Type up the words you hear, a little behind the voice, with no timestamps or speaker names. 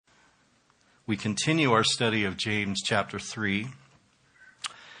We continue our study of James chapter 3,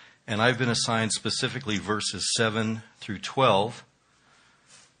 and I've been assigned specifically verses 7 through 12.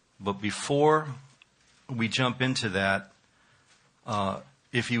 But before we jump into that,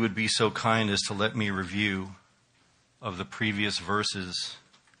 if you would be so kind as to let me review of the previous verses,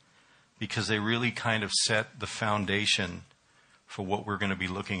 because they really kind of set the foundation for what we're going to be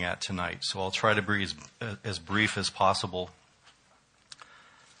looking at tonight. So I'll try to be as brief as possible.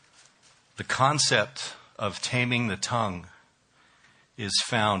 The concept of taming the tongue is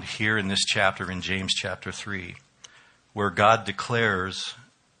found here in this chapter, in James chapter 3, where God declares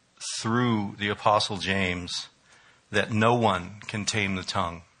through the Apostle James that no one can tame the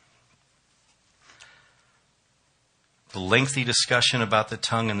tongue. The lengthy discussion about the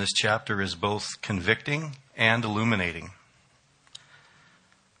tongue in this chapter is both convicting and illuminating.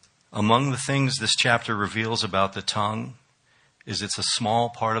 Among the things this chapter reveals about the tongue is it's a small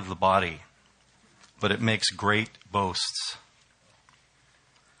part of the body, but it makes great boasts.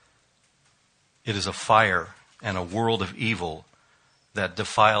 It is a fire and a world of evil that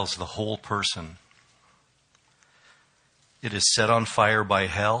defiles the whole person. It is set on fire by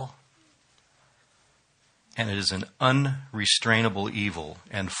hell, and it is an unrestrainable evil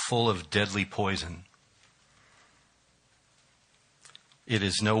and full of deadly poison. It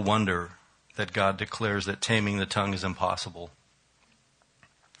is no wonder that God declares that taming the tongue is impossible.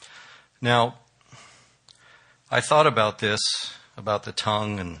 Now, I thought about this, about the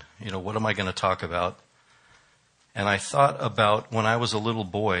tongue, and, what am I going to talk about? And I thought about when I was a little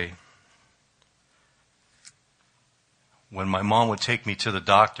boy, when my mom would take me to the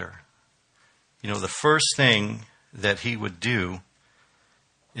doctor. The first thing that he would do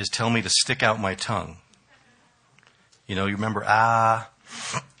is tell me to stick out my tongue. You remember,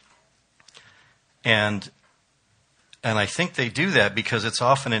 And I think they do that because it's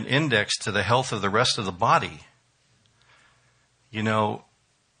often an index to the health of the rest of the body.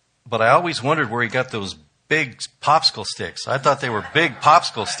 But I always wondered where he got those big popsicle sticks. I thought they were big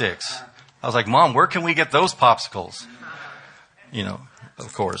popsicle sticks. I was like, Mom, where can we get those popsicles?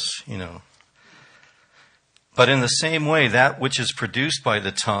 Of course. But in the same way, that which is produced by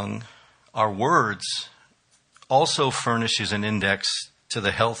the tongue, our words, also furnishes an index to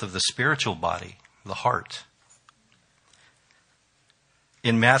the health of the spiritual body, the heart.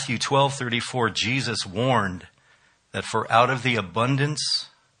 In Matthew 12:34, Jesus warned that for out of the abundance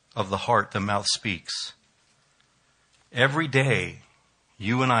of the heart, the mouth speaks. Every day,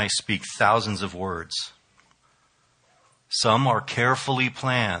 you and I speak thousands of words. Some are carefully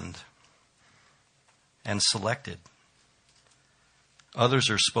planned and selected. Others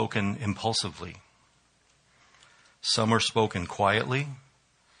are spoken impulsively. Some are spoken quietly.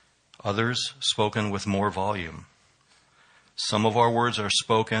 Others spoken with more volume. Some of our words are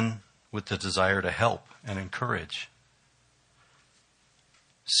spoken with the desire to help and encourage.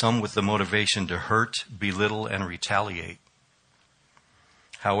 Some with the motivation to hurt, belittle, and retaliate.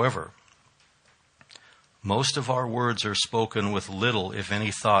 However, most of our words are spoken with little, if any,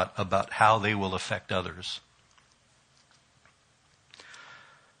 thought about how they will affect others.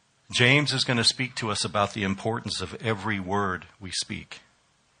 James is going to speak to us about the importance of every word we speak.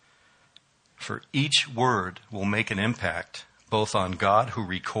 For each word will make an impact, both on God who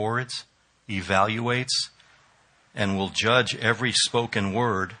records, evaluates, and will judge every spoken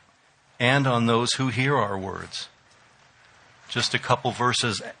word, and on those who hear our words. Just a couple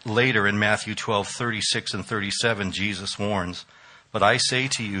verses later in Matthew 12:36 and 37, Jesus warns, "But I say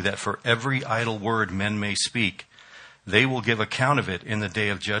to you that for every idle word men may speak, they will give account of it in the day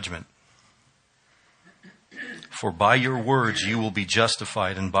of judgment. For by your words you will be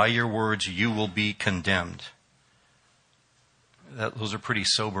justified, and by your words you will be condemned." Those are pretty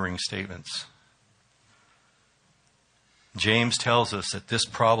sobering statements. James tells us that this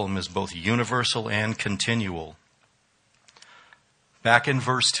problem is both universal and continual. Back in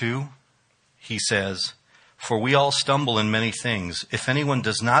verse 2, he says, "For we all stumble in many things. If anyone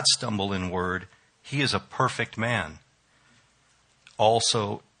does not stumble in word, he is a perfect man,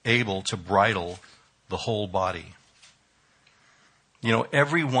 also able to bridle the whole body."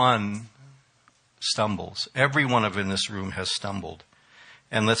 Everyone stumbles. Everyone in this room has stumbled.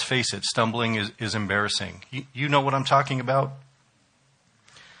 And let's face it, stumbling is embarrassing. You know what I'm talking about?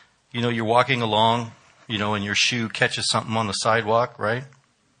 You're walking along, and your shoe catches something on the sidewalk, right?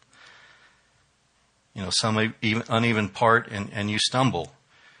 Some uneven part, and you stumble.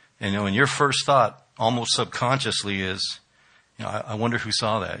 And your first thought, almost subconsciously, is, I wonder who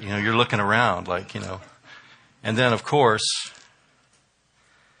saw that. You're looking around, and then, of course,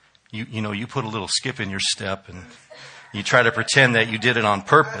 you put a little skip in your step, and you try to pretend that you did it on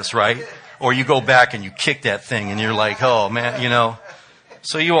purpose, right? Or you go back and you kick that thing and you're like, oh man,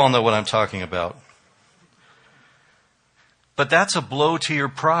 So you all know what I'm talking about. But that's a blow to your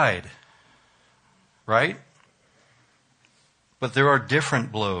pride, right? But there are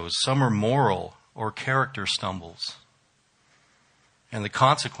different blows. Some are moral or character stumbles. And the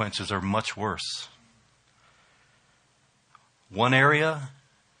consequences are much worse. One area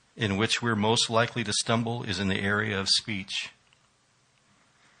in which we're most likely to stumble is in the area of speech.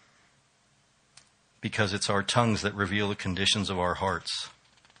 Because it's our tongues that reveal the conditions of our hearts.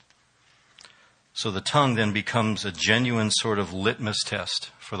 So the tongue then becomes a genuine sort of litmus test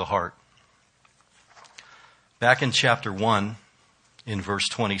for the heart. Back in chapter 1, in verse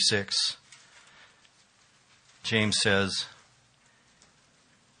 26, James says,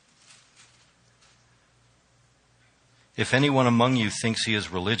 "If anyone among you thinks he is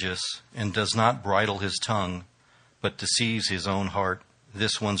religious and does not bridle his tongue, but deceives his own heart,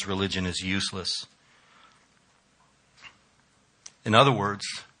 this one's religion is useless." In other words,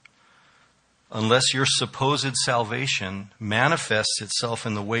 unless your supposed salvation manifests itself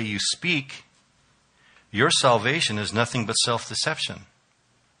in the way you speak, your salvation is nothing but self-deception.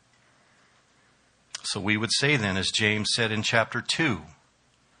 So we would say then, as James said in chapter 2,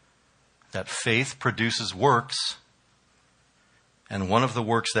 that faith produces works, and one of the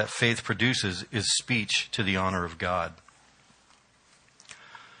works that faith produces is speech to the honor of God.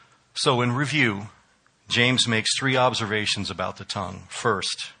 So in review, James makes 3 observations about the tongue.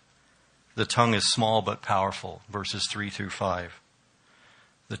 First, the tongue is small but powerful, verses 3 through 5.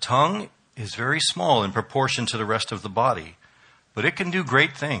 The tongue is very small in proportion to the rest of the body, but it can do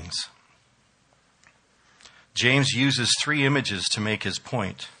great things. James uses 3 images to make his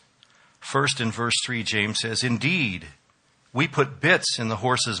point. First, in verse 3, James says, "Indeed, we put bits in the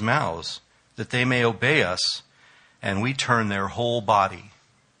horses' mouths, that they may obey us, and we turn their whole body."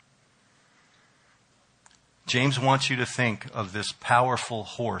 James wants you to think of this powerful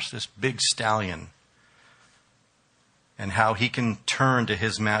horse, this big stallion, and how he can turn to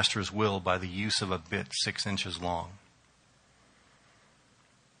his master's will by the use of a bit 6 inches long.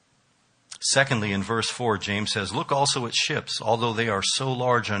 Secondly, in verse 4, James says, "Look also at ships, although they are so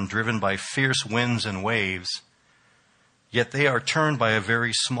large and driven by fierce winds and waves, yet they are turned by a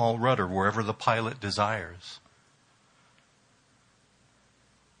very small rudder wherever the pilot desires."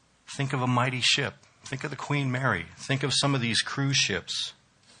 Think of a mighty ship. Think of the Queen Mary. Think of some of these cruise ships.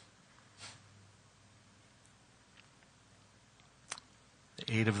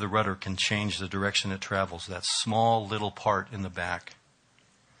 The aid of the rudder can change the direction it travels, that small little part in the back.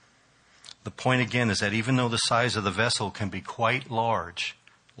 The point again is that even though the size of the vessel can be quite large,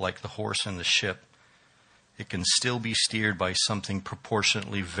 like the horse and the ship, it can still be steered by something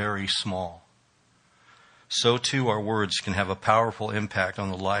proportionately very small. So too our words can have a powerful impact on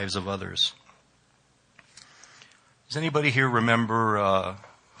the lives of others. Does anybody here remember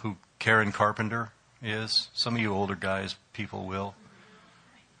who Karen Carpenter is? Some of you older guys, people will.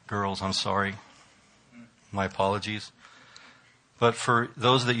 Girls, I'm sorry. My apologies. But for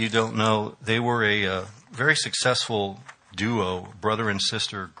those that you don't know, they were a very successful duo, brother and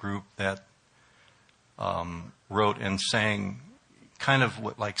sister group that wrote and sang kind of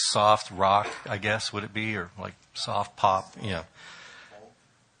what, like soft rock, I guess, would it be? Or like soft pop, yeah.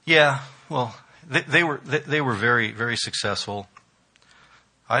 Yeah, well, they were very, very successful.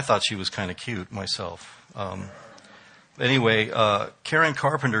 I thought she was kind of cute myself. Anyway, Karen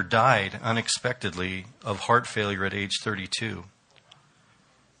Carpenter died unexpectedly of heart failure at age 32.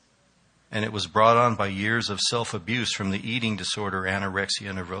 And it was brought on by years of self-abuse from the eating disorder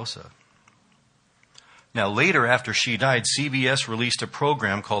anorexia nervosa. Now later, after she died, CBS released a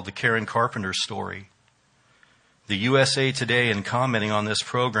program called The Karen Carpenter Story. The USA Today, in commenting on this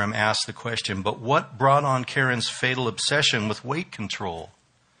program, asked the question, but what brought on Karen's fatal obsession with weight control?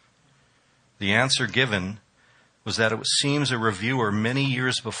 The answer given was that it seems a reviewer many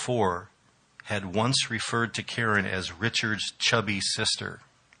years before had once referred to Karen as Richard's chubby sister.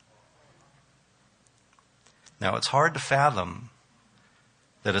 Now, it's hard to fathom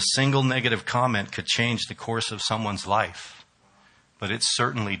that a single negative comment could change the course of someone's life, but it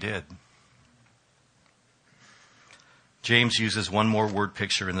certainly did. James uses one more word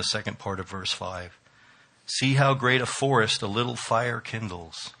picture in the second part of verse 5. "See how great a forest a little fire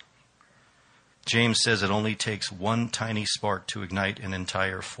kindles." James says it only takes one tiny spark to ignite an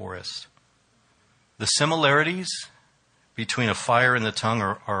entire forest. The similarities between a fire and the tongue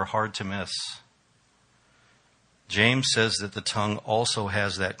are hard to miss. James says that the tongue also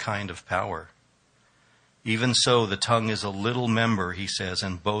has that kind of power. Even so, the tongue is a little member, he says,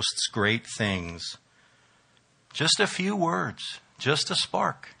 and boasts great things. Just a few words, just a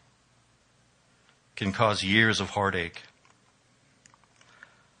spark, can cause years of heartache.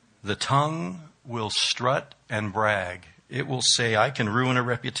 The tongue will strut and brag. It will say, I can ruin a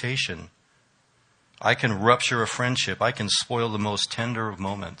reputation. I can rupture a friendship. I can spoil the most tender of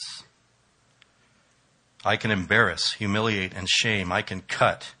moments. I can embarrass, humiliate, and shame. I can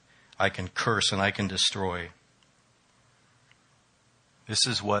cut. I can curse, and I can destroy. This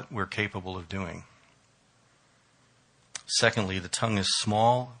is what we're capable of doing. Secondly, the tongue is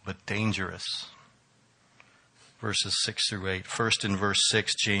small but dangerous. Verses 6 through 8. First, in verse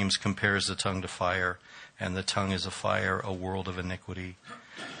 6, James compares the tongue to fire, and the tongue is a fire, a world of iniquity.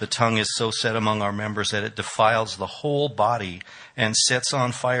 The tongue is so set among our members that it defiles the whole body and sets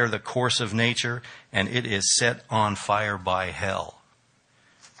on fire the course of nature, and it is set on fire by hell.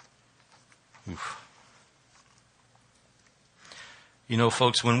 Oof. You know,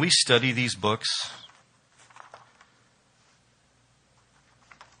 folks, when we study these books,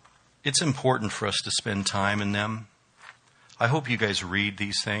 it's important for us to spend time in them. I hope you guys read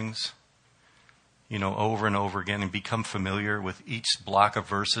these things, over and over again and become familiar with each block of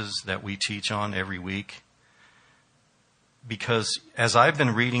verses that we teach on every week. Because as I've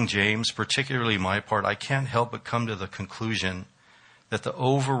been reading James, particularly my part, I can't help but come to the conclusion that the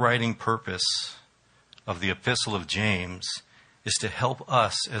overriding purpose of the Epistle of James is to help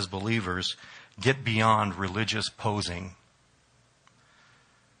us as believers get beyond religious posing.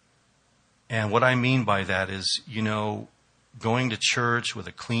 And what I mean by that is, going to church with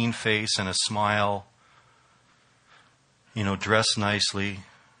a clean face and a smile, dressed nicely,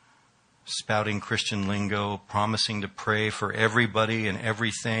 spouting Christian lingo, promising to pray for everybody and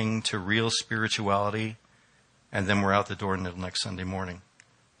everything, to real spirituality, and then we're out the door until next Sunday morning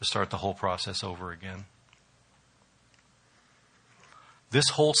to start the whole process over again. This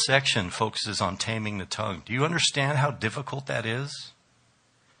whole section focuses on taming the tongue. Do you understand how difficult that is?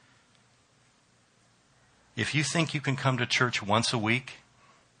 If you think you can come to church once a week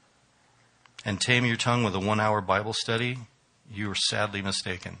and tame your tongue with a 1-hour Bible study, you are sadly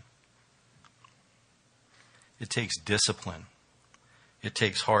mistaken. It takes discipline. It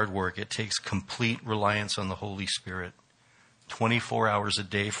takes hard work. It takes complete reliance on the Holy Spirit. 24 hours a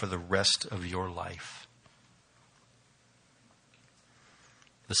day for the rest of your life.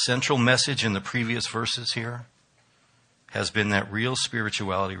 The central message in the previous verses here has been that real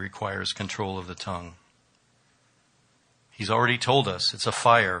spirituality requires control of the tongue. He's already told us it's a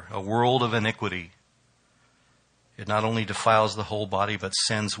fire, a world of iniquity. It not only defiles the whole body, but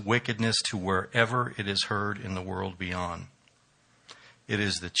sends wickedness to wherever it is heard in the world beyond. It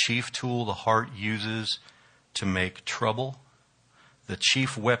is the chief tool the heart uses to make trouble, the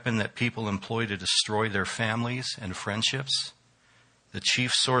chief weapon that people employ to destroy their families and friendships, the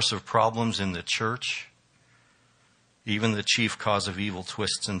chief source of problems in the church, even the chief cause of evil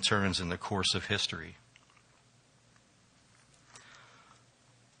twists and turns in the course of history.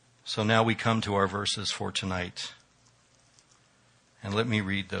 So now we come to our verses for tonight. And let me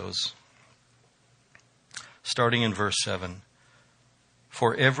read those. Starting in verse 7.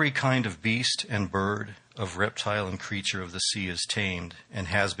 For every kind of beast and bird, of reptile and creature of the sea is tamed and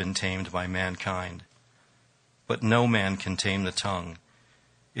has been tamed by mankind. But no man can tame the tongue.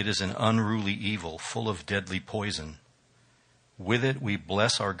 It is an unruly evil, full of deadly poison. With it we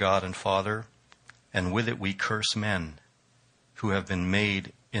bless our God and Father, and with it we curse men, who have been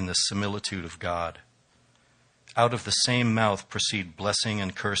made in the similitude of God. Out of the same mouth proceed blessing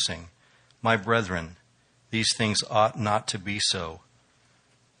and cursing. My brethren, these things ought not to be so.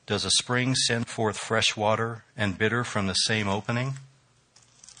 Does a spring send forth fresh water and bitter from the same opening?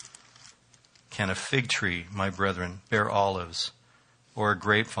 Can a fig tree, my brethren, bear olives, or a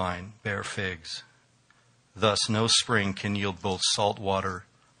grapevine bear figs? Thus no spring can yield both salt water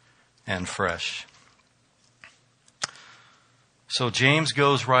and fresh. So James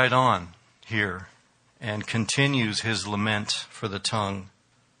goes right on here and continues his lament for the tongue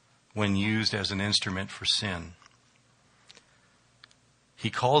when used as an instrument for sin. He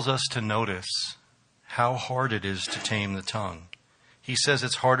calls us to notice how hard it is to tame the tongue. He says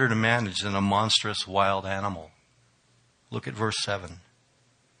it's harder to manage than a monstrous wild animal. Look at verse 7.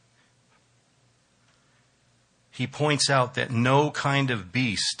 He points out that no kind of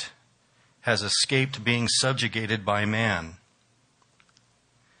beast has escaped being subjugated by man.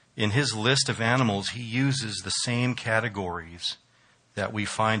 In his list of animals, he uses the same categories that we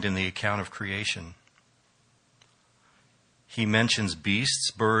find in the account of creation. He mentions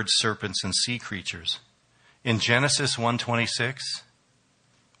beasts, birds, serpents, and sea creatures. In Genesis 1:26,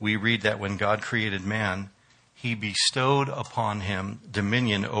 we read that when God created man, he bestowed upon him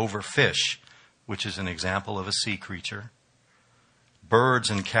dominion over fish, which is an example of a sea creature, birds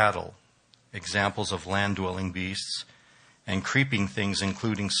and cattle, examples of land-dwelling beasts, and creeping things,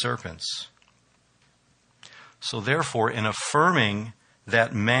 including serpents. So therefore, in affirming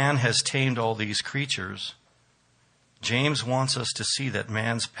that man has tamed all these creatures, James wants us to see that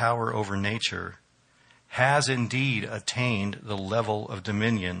man's power over nature has indeed attained the level of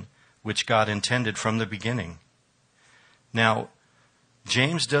dominion which God intended from the beginning. Now,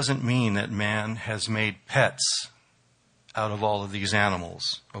 James doesn't mean that man has made pets out of all of these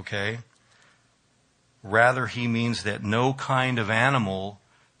animals, okay? Rather, he means that no kind of animal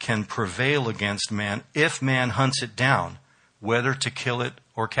can prevail against man if man hunts it down, whether to kill it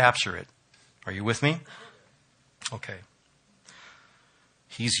or capture it. Are you with me? Okay.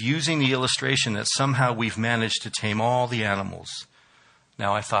 He's using the illustration that somehow we've managed to tame all the animals.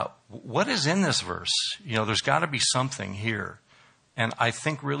 Now I thought, what is in this verse? There's got to be something here. And I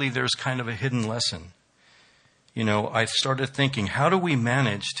think really there's kind of a hidden lesson. I started thinking, how do we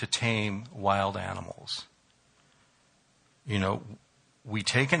manage to tame wild animals? We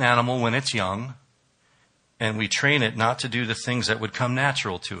take an animal when it's young and we train it not to do the things that would come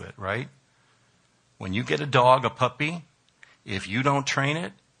natural to it, right? When you get a dog, a puppy, if you don't train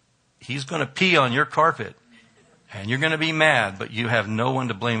it, he's going to pee on your carpet. And you're going to be mad, but you have no one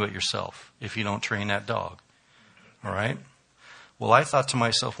to blame but yourself if you don't train that dog. All right? Well, I thought to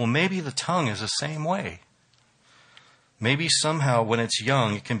myself, maybe the tongue is the same way. Maybe somehow when it's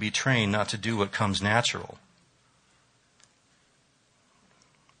young, it can be trained not to do what comes natural.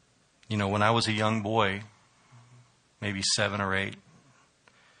 When I was a young boy, maybe 7 or 8,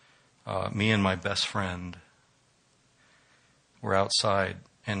 me and my best friend were outside,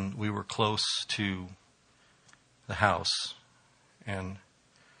 and we were close to the house, and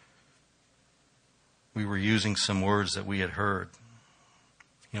we were using some words that we had heard.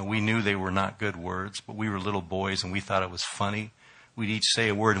 We knew they were not good words, but we were little boys and we thought it was funny. We'd each say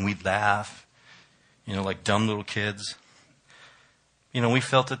a word and we'd laugh, like dumb little kids. We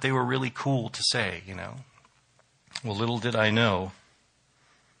felt that they were really cool to say, Well, little did I know,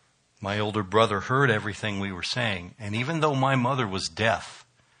 my older brother heard everything we were saying. And even though my mother was deaf,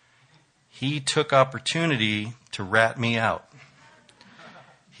 he took opportunity to rat me out.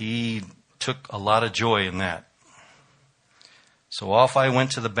 He took a lot of joy in that. So off I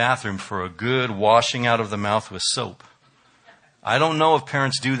went to the bathroom for a good washing out of the mouth with soap. I don't know if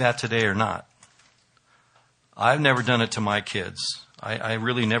parents do that today or not. I've never done it to my kids. I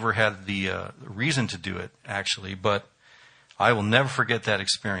really never had the reason to do it, actually, but I will never forget that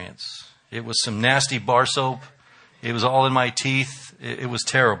experience. It was some nasty bar soap. It was all in my teeth. It was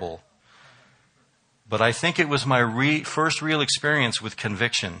terrible. But I think it was my first real experience with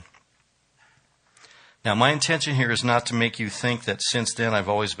conviction. Now, my intention here is not to make you think that since then I've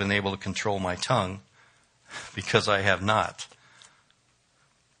always been able to control my tongue, because I have not.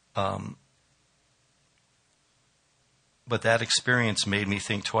 But that experience made me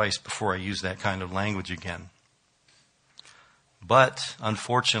think twice before I use that kind of language again. But,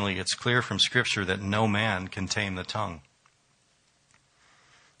 unfortunately, it's clear from Scripture that no man can tame the tongue.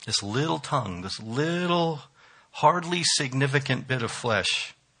 This little tongue, this little, hardly significant bit of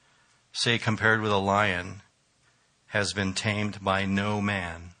flesh, say compared with a lion, has been tamed by no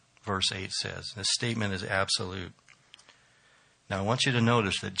man, verse 8 says. This statement is absolute. Now I want you to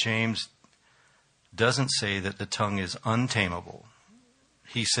notice that James doesn't say that the tongue is untamable.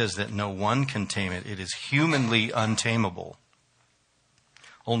 He says that no one can tame it. It is humanly untamable.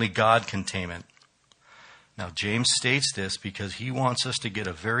 Only God can tame it. Now James states this because he wants us to get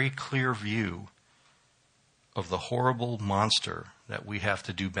a very clear view of the horrible monster that we have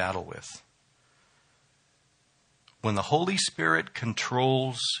to do battle with. When the Holy Spirit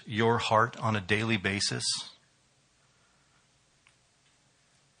controls your heart on a daily basis,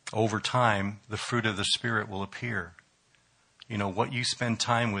 over time, the fruit of the Spirit will appear. What you spend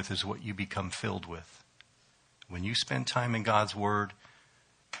time with is what you become filled with. When you spend time in God's Word,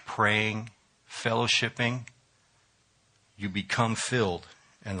 praying, fellowshipping, you become filled.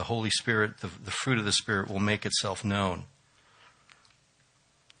 And the Holy Spirit, the fruit of the Spirit, will make itself known.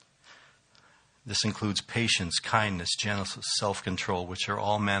 This includes patience, kindness, gentleness, self-control, which are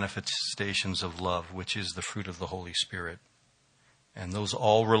all manifestations of love, which is the fruit of the Holy Spirit. And those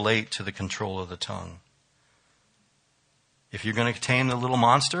all relate to the control of the tongue. If you're going to tame the little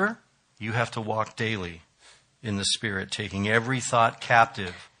monster, you have to walk daily in the Spirit, taking every thought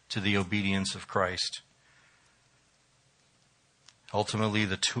captive to the obedience of Christ. Ultimately,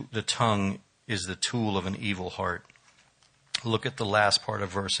 the tongue is the tool of an evil heart. Look at the last part of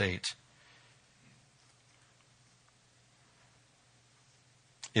verse 8.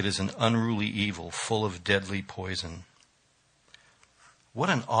 It is an unruly evil, full of deadly poison. What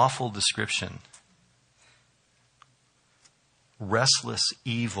an awful description. Restless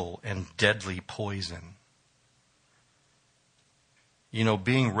evil and deadly poison. You know,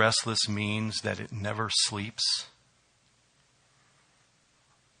 being restless means that it never sleeps.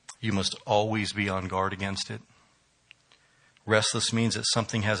 You must always be on guard against it. Restless means that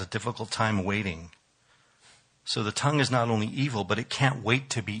something has a difficult time waiting. So the tongue is not only evil, but it can't wait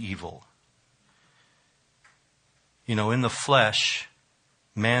to be evil. You know, in the flesh,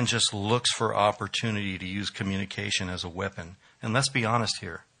 man just looks for opportunity to use communication as a weapon. And let's be honest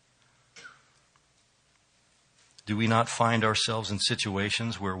here. Do we not find ourselves in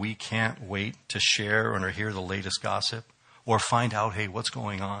situations where we can't wait to share or hear the latest gossip or find out, hey, what's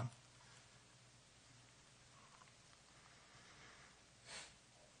going on?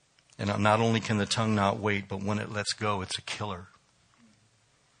 And not only can the tongue not wait, but when it lets go, it's a killer.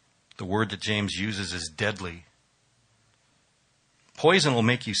 The word that James uses is deadly. Poison will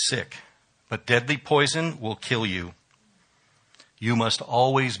make you sick, but deadly poison will kill you. You must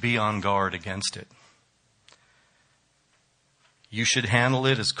always be on guard against it. You should handle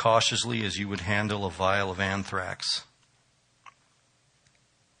it as cautiously as you would handle a vial of anthrax.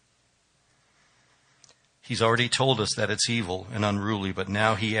 He's already told us that it's evil and unruly, but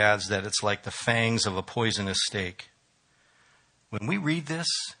now he adds that it's like the fangs of a poisonous snake. When we read this,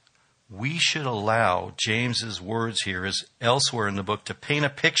 we should allow James's words here, as elsewhere in the book, to paint a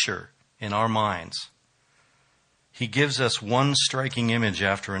picture in our minds. He gives us one striking image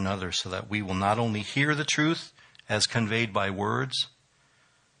after another so that we will not only hear the truth as conveyed by words,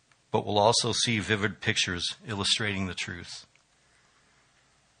 but will also see vivid pictures illustrating the truth.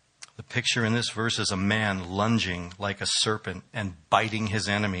 The picture in this verse is a man lunging like a serpent and biting his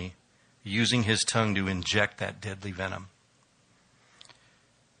enemy, using his tongue to inject that deadly venom.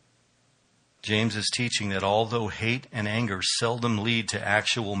 James is teaching that although hate and anger seldom lead to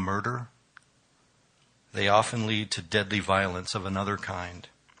actual murder, they often lead to deadly violence of another kind,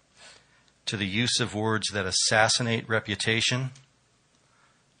 to the use of words that assassinate reputation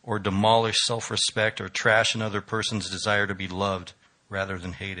or demolish self-respect or trash another person's desire to be loved rather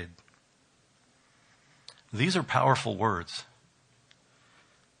than hated. These are powerful words,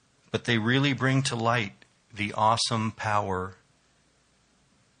 but they really bring to light the awesome power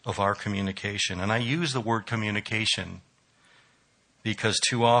of our communication. And I use the word communication because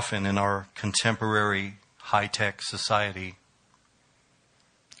too often in our contemporary high-tech society,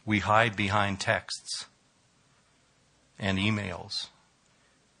 we hide behind texts and emails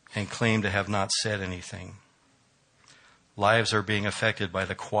and claim to have not said anything. Lives are being affected by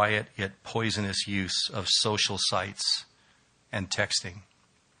the quiet yet poisonous use of social sites and texting.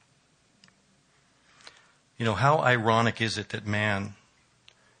 You know, how ironic is it that man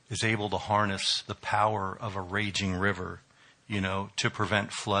is able to harness the power of a raging river, to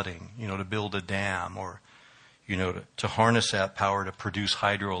prevent flooding, to build a dam, or, to harness that power to produce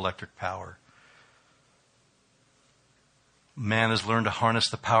hydroelectric power. Man has learned to harness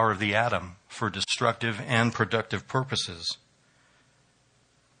the power of the atom for destructive and productive purposes.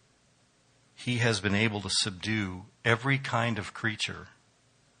 He has been able to subdue every kind of creature,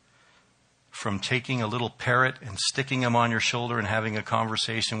 from taking a little parrot and sticking him on your shoulder and having a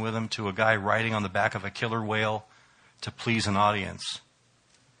conversation with him, to a guy riding on the back of a killer whale to please an audience.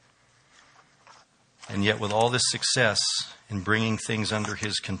 And yet with all this success in bringing things under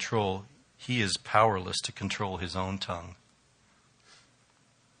his control, he is powerless to control his own tongue.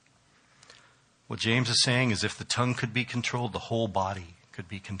 What James is saying is if the tongue could be controlled, the whole body could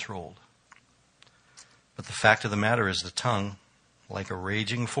be controlled. But the fact of the matter is the tongue, like a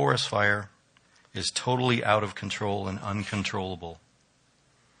raging forest fire, is totally out of control and uncontrollable.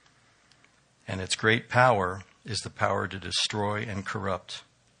 And its great power is the power to destroy and corrupt.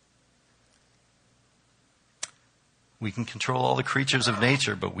 We can control all the creatures of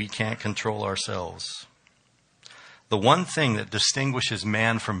nature, but we can't control ourselves. The one thing that distinguishes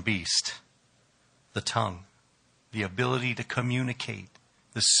man from beast, the tongue, the ability to communicate,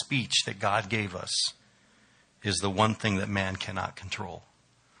 the speech that God gave us, is the one thing that man cannot control.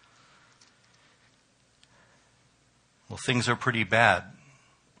 Well, things are pretty bad,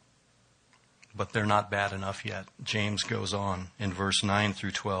 but they're not bad enough yet. James goes on in verse 9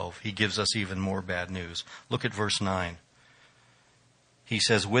 through 12. He gives us even more bad news. Look at verse 9. He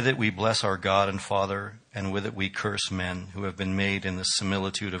says, "With it we bless our God and Father, and with it we curse men who have been made in the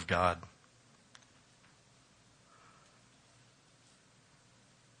similitude of God."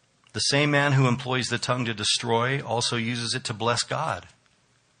 The same man who employs the tongue to destroy also uses it to bless God.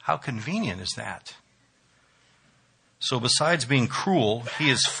 How convenient is that? So besides being cruel, he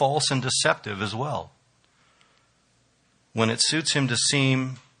is false and deceptive as well. When it suits him to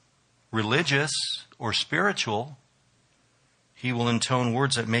seem religious or spiritual, he will intone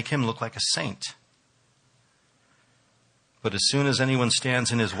words that make him look like a saint. But as soon as anyone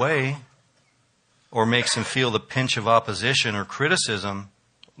stands in his way or makes him feel the pinch of opposition or criticism,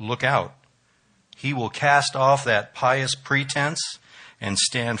 look out. He will cast off that pious pretense and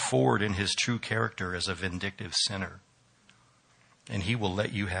stand forward in his true character as a vindictive sinner. And he will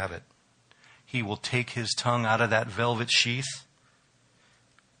let you have it. He will take his tongue out of that velvet sheath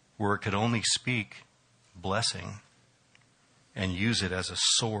where it could only speak blessing and use it as a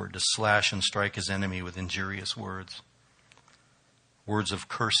sword to slash and strike his enemy with injurious words. Words of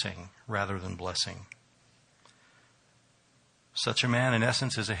cursing rather than blessing. Such a man, in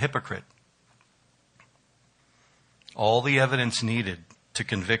essence, is a hypocrite. All the evidence needed to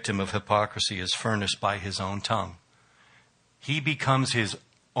convict him of hypocrisy is furnished by his own tongue. He becomes his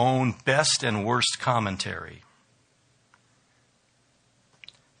own best and worst commentary.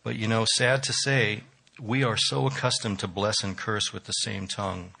 But sad to say, we are so accustomed to bless and curse with the same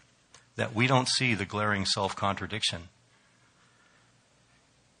tongue that we don't see the glaring self-contradiction.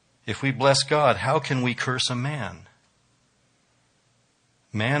 If we bless God, how can we curse a man?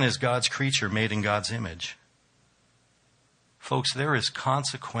 Man is God's creature made in God's image. Folks, there is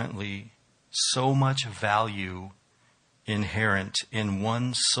consequently so much value inherent in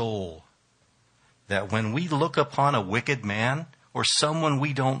one soul that when we look upon a wicked man or someone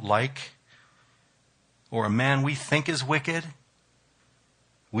we don't like or a man we think is wicked,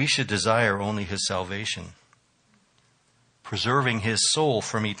 we should desire only his salvation, preserving his soul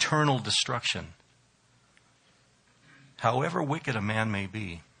from eternal destruction. However wicked a man may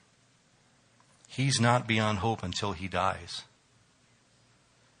be, he's not beyond hope until he dies.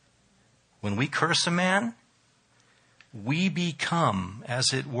 When we curse a man, we become,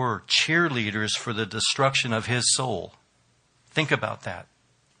 as it were, cheerleaders for the destruction of his soul. Think about that.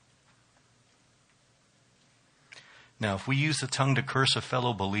 Now, if we use the tongue to curse a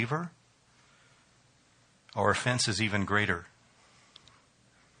fellow believer, our offense is even greater.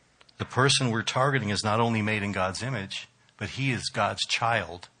 The person we're targeting is not only made in God's image, but he is God's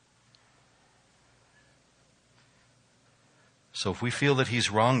child. So if we feel that he's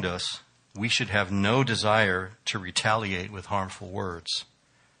wronged us, we should have no desire to retaliate with harmful words.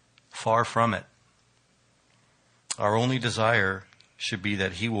 Far from it. Our only desire should be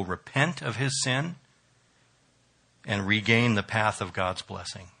that he will repent of his sin and regain the path of God's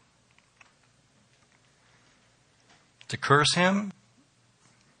blessing. To curse him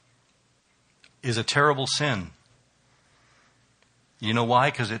is a terrible sin. You know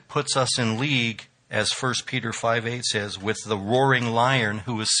why? Because it puts us in league, as 1 Peter 5:8 says, with the roaring lion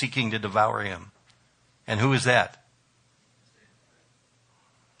who is seeking to devour him. And who is that?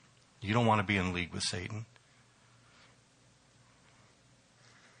 You don't want to be in league with Satan.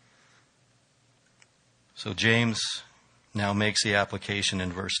 So James now makes the application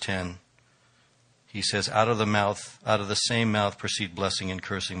in verse 10. He says, out of the same mouth proceed blessing and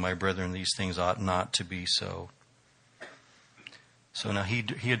cursing. My brethren, these things ought not to be so. So now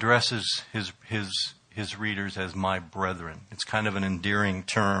he addresses his readers as my brethren. It's kind of an endearing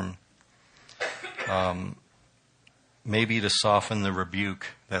term. Maybe to soften the rebuke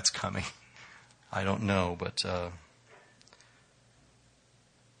that's coming. I don't know, but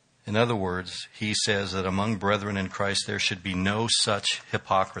in other words, he says that among brethren in Christ there should be no such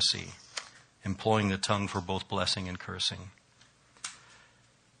hypocrisy, employing the tongue for both blessing and cursing.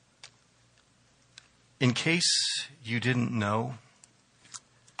 In case you didn't know,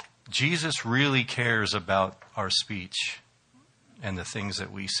 Jesus really cares about our speech and the things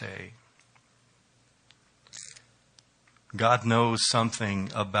that we say. God knows something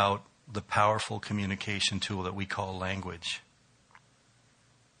about the powerful communication tool that we call language.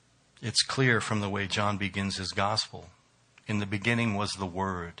 It's clear from the way John begins his gospel. In the beginning was the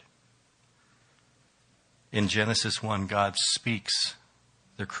Word. In Genesis 1, God speaks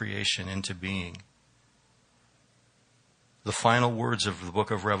the creation into being. The final words of the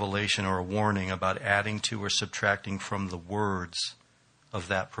book of Revelation are a warning about adding to or subtracting from the words of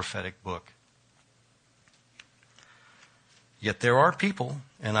that prophetic book. Yet there are people,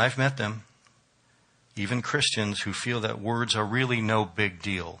 and I've met them, even Christians, who feel that words are really no big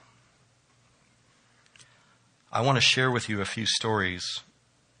deal. I want to share with you a few stories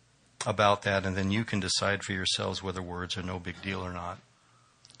about that, and then you can decide for yourselves whether words are no big deal or not.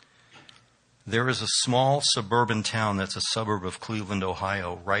 There is a small suburban town that's a suburb of Cleveland,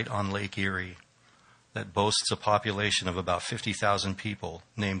 Ohio, right on Lake Erie, that boasts a population of about 50,000 people,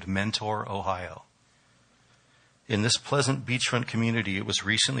 named Mentor, Ohio. In this pleasant beachfront community, it was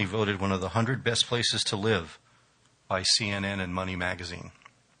recently voted one of the 100 best places to live by CNN and Money Magazine.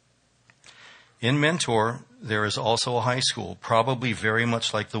 In Mentor, there is also a high school, probably very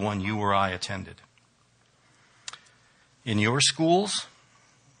much like the one you or I attended. In your schools,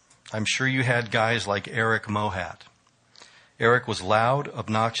 I'm sure you had guys like Eric Mohat. Eric was loud,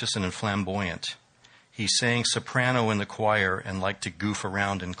 obnoxious, and flamboyant. He sang soprano in the choir and liked to goof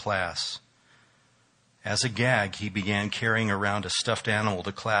around in class. As a gag, he began carrying around a stuffed animal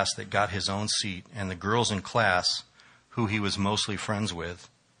to class that got his own seat, and the girls in class, who he was mostly friends with,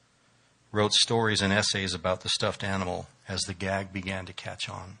 wrote stories and essays about the stuffed animal as the gag began to catch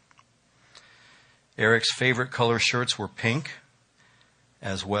on. Eric's favorite color shirts were pink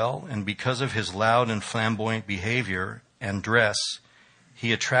as well, and because of his loud and flamboyant behavior and dress,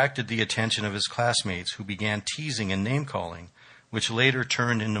 he attracted the attention of his classmates, who began teasing and name-calling, which later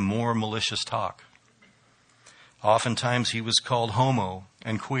turned into more malicious talk. Oftentimes he was called homo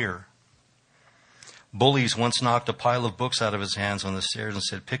and queer. Bullies once knocked a pile of books out of his hands on the stairs and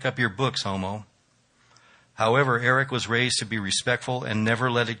said, "Pick up your books, homo." However, Eric was raised to be respectful and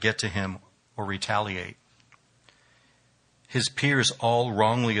never let it get to him or retaliate. His peers all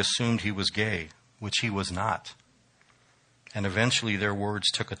wrongly assumed he was gay, which he was not. And eventually their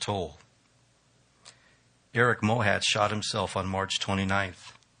words took a toll. Eric Mohat shot himself on March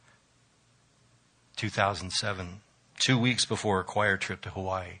 29th, 2007, 2 weeks before a choir trip to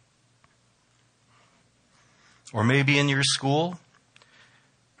Hawaii. Or maybe in your school,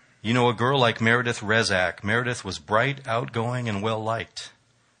 you know a girl like Meredith Rezak. Meredith was bright, outgoing, and well-liked.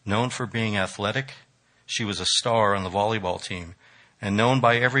 Known for being athletic, she was a star on the volleyball team and known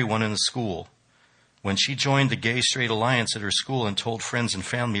by everyone in the school. When she joined the Gay Straight Alliance at her school and told friends and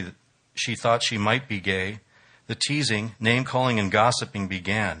family that she thought she might be gay, the teasing, name-calling, and gossiping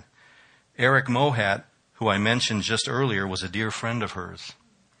began. Eric Mohat, who I mentioned just earlier, was a dear friend of hers.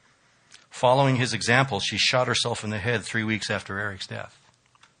 Following his example, she shot herself in the head 3 weeks after Eric's death.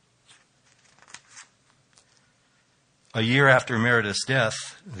 A year after Meredith's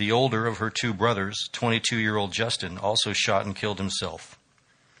death, the older of her two brothers, 22-year-old Justin, also shot and killed himself.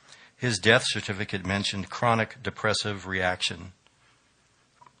 His death certificate mentioned chronic depressive reaction.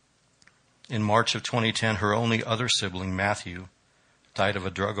 In March of 2010, her only other sibling, Matthew, died of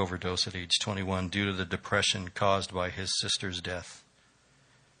a drug overdose at age 21 due to the depression caused by his sister's death.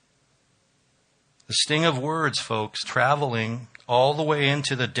 The sting of words, folks, traveling all the way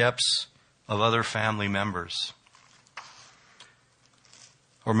into the depths of other family members.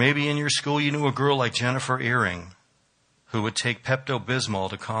 Or maybe in your school you knew a girl like Jennifer Earing, who would take Pepto-Bismol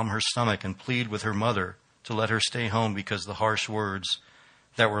to calm her stomach and plead with her mother to let her stay home because the harsh words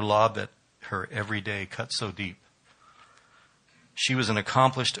that were lobbed at her every day cut so deep. She was an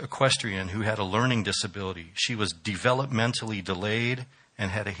accomplished equestrian who had a learning disability. She was developmentally delayed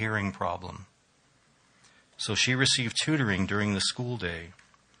and had a hearing problem. So she received tutoring during the school day.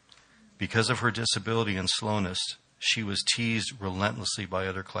 Because of her disability and slowness, she was teased relentlessly by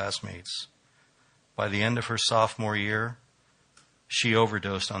other classmates. By the end of her sophomore year, she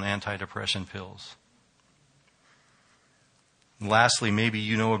overdosed on antidepressant pills. And lastly, maybe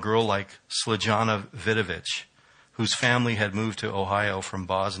you know a girl like Sljana Vidovic, whose family had moved to Ohio from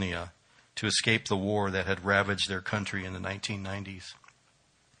Bosnia to escape the war that had ravaged their country in the 1990s.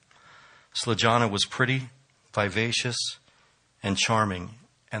 Sljana was pretty, vivacious, and charming,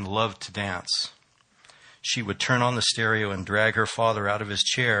 and loved to dance. She would turn on the stereo and drag her father out of his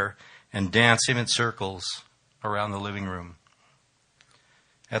chair and dance him in circles around the living room.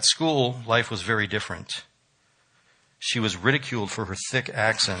 At school, life was very different. She was ridiculed for her thick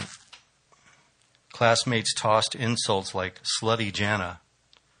accent. Classmates tossed insults like slutty Jana.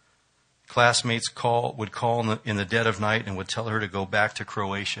 Classmates would call in the dead of night and would tell her to go back to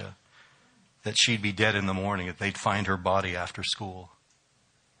Croatia, that she'd be dead in the morning, that they'd find her body after school.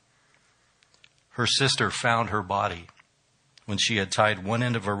 Her sister found her body when she had tied one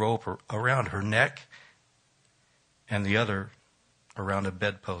end of a rope around her neck and the other around a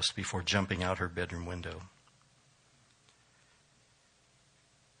bedpost before jumping out her bedroom window.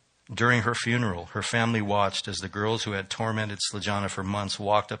 During her funeral, her family watched as the girls who had tormented Sljana for months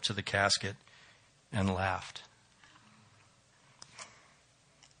walked up to the casket and laughed.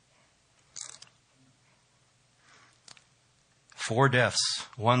 Four deaths,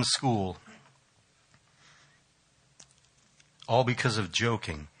 one school, all because of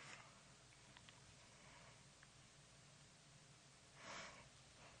joking.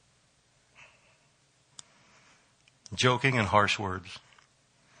 Joking and harsh words.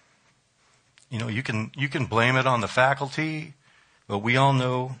 You know, you can blame it on the faculty, but we all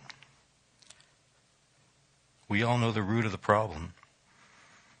know the root of the problem.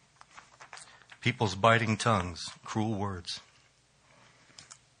 People's biting tongues, cruel words.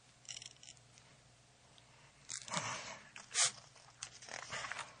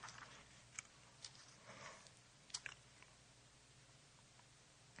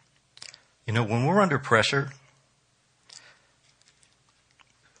 You know, when we're under pressure,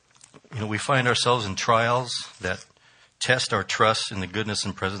 we find ourselves in trials that test our trust in the goodness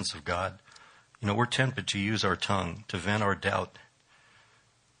and presence of God. We're tempted to use our tongue to vent our doubt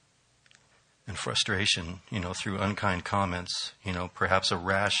and frustration, through unkind comments, perhaps a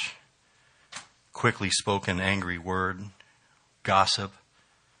rash, quickly spoken, angry word, gossip,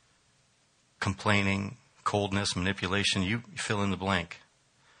 complaining, coldness, manipulation, you fill in the blank.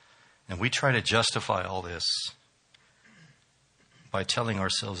 And we try to justify all this by telling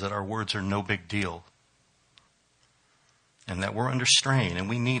ourselves that our words are no big deal and that we're under strain and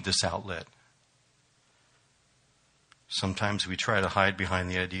we need this outlet. Sometimes we try to hide behind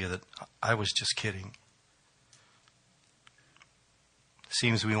the idea that I was just kidding. It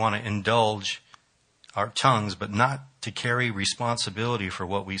seems we want to indulge our tongues, but not to carry responsibility for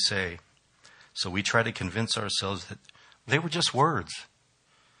what we say. So we try to convince ourselves that they were just words.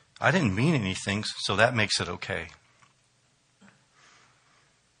 I didn't mean anything, so that makes it okay.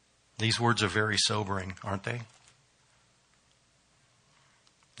 These words are very sobering, aren't they?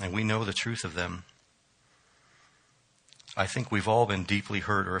 And we know the truth of them. I think we've all been deeply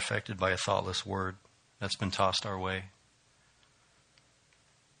hurt or affected by a thoughtless word that's been tossed our way.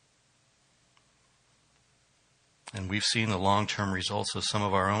 And we've seen the long-term results of some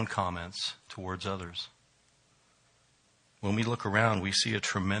of our own comments towards others. When we look around, we see a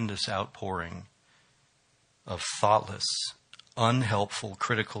tremendous outpouring of thoughtless, unhelpful,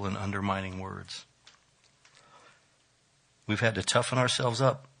 critical, and undermining words. We've had to toughen ourselves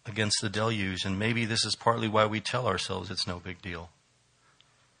up against the deluge, and maybe this is partly why we tell ourselves it's no big deal.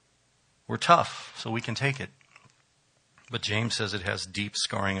 We're tough, so we can take it. But James says it has deep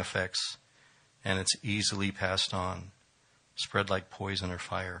scarring effects, and it's easily passed on, spread like poison or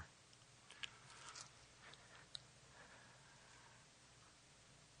fire.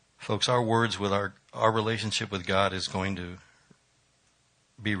 Folks, our words with our relationship with God is going to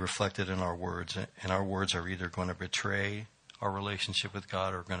be reflected in our words, and our words are either going to betray our relationship with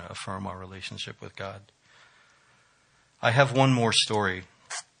God or going to affirm our relationship with God. I have one more story.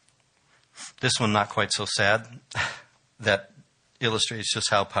 This one not quite so sad, that illustrates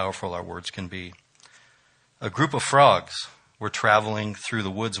just how powerful our words can be. A group of frogs were traveling through the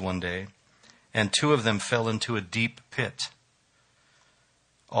woods one day, and two of them fell into a deep pit.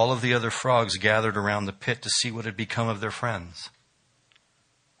 All of the other frogs gathered around the pit to see what had become of their friends.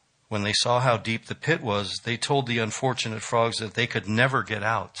 When they saw how deep the pit was, they told the unfortunate frogs that they could never get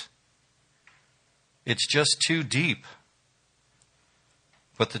out. It's just too deep.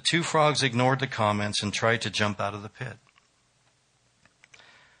 But the two frogs ignored the comments and tried to jump out of the pit.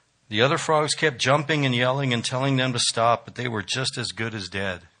 The other frogs kept jumping and yelling and telling them to stop, but they were just as good as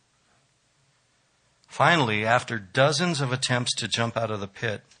dead. Finally, after dozens of attempts to jump out of the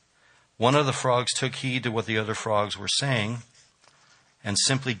pit, one of the frogs took heed to what the other frogs were saying and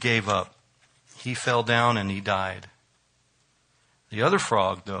simply gave up. He fell down and he died. The other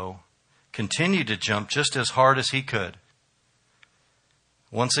frog, though, continued to jump just as hard as he could.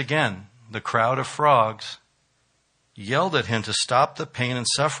 Once again, the crowd of frogs yelled at him to stop the pain and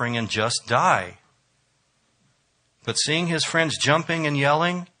suffering and just die. But seeing his friends jumping and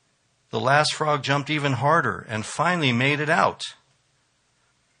yelling, the last frog jumped even harder and finally made it out.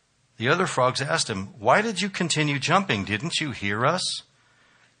 The other frogs asked him, "Why did you continue jumping? Didn't you hear us?"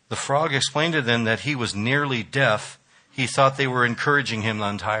 The frog explained to them that he was nearly deaf. He thought they were encouraging him the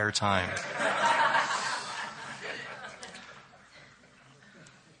entire time.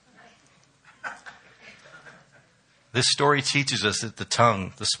 This story teaches us that the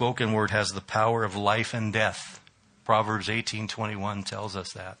tongue, the spoken word, has the power of life and death. Proverbs 18:21 tells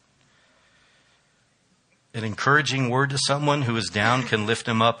us that. An encouraging word to someone who is down can lift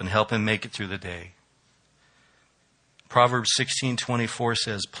him up and help him make it through the day. Proverbs 16:24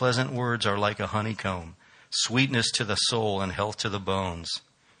 says, "Pleasant words are like a honeycomb, sweetness to the soul and health to the bones."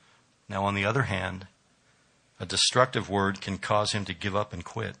 Now, on the other hand, a destructive word can cause him to give up and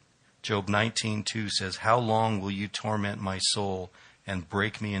quit. Job 19:2 says, "How long will you torment my soul and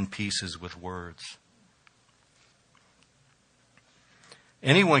break me in pieces with words?"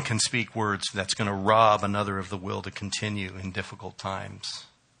 Anyone can speak words that's going to rob another of the will to continue in difficult times.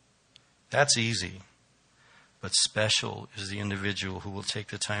 That's easy. But special is the individual who will take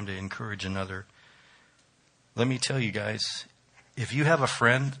the time to encourage another. Let me tell you guys, if you have a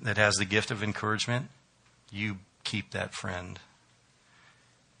friend that has the gift of encouragement, you keep that friend.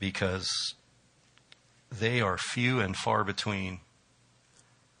 Because they are few and far between.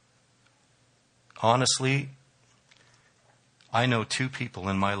 Honestly, I know 2 people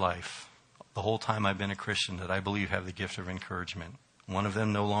in my life, the whole time I've been a Christian, that I believe have the gift of encouragement. One of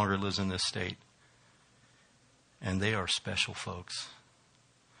them no longer lives in this state. And they are special folks.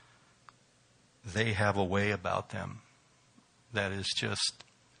 They have a way about them that is just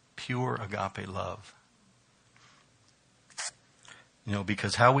pure agape love.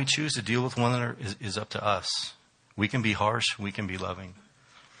 Because how we choose to deal with one another is up to us. We can be harsh, we can be loving.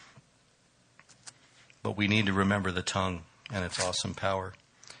 But we need to remember the tongue and its awesome power.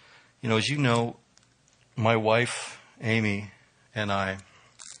 As you know, my wife, Amy, and I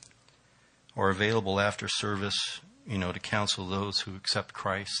are available after service, to counsel those who accept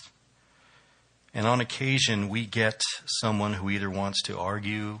Christ. And on occasion, we get someone who either wants to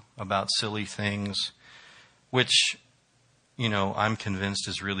argue about silly things, which, I'm convinced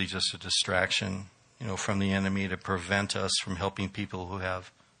is really just a distraction, from the enemy to prevent us from helping people who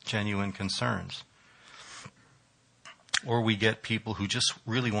have genuine concerns. Or we get people who just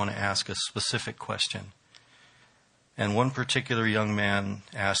really want to ask a specific question. And one particular young man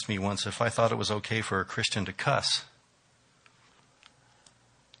asked me once if I thought it was okay for a Christian to cuss.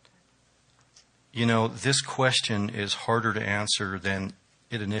 This question is harder to answer than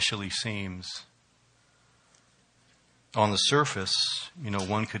it initially seems. On the surface,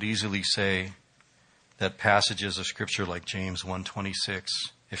 one could easily say that passages of Scripture like James 1:26,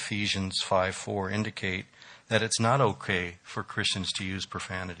 Ephesians 5:4 indicate that it's not okay for Christians to use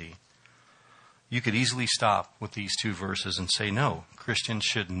profanity. You could easily stop with these 2 verses and say, no, Christians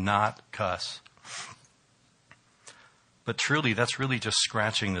should not cuss. But truly, that's really just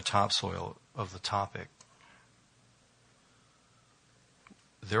scratching the topsoil of the topic.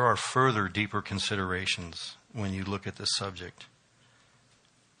 There are further, deeper considerations when you look at this subject.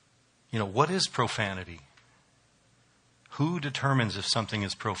 What is profanity? Who determines if something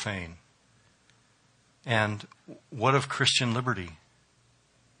is profane? And what of Christian liberty?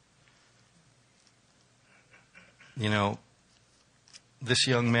 This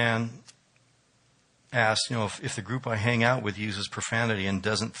young man asked, if the group I hang out with uses profanity and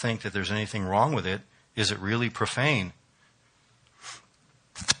doesn't think that there's anything wrong with it, is it really profane?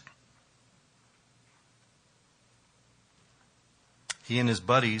 He and his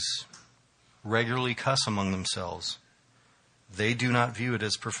buddies regularly cuss among themselves. They do not view it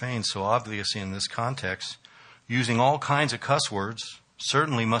as profane, so obviously in this context, using all kinds of cuss words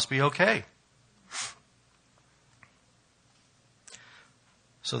certainly must be okay.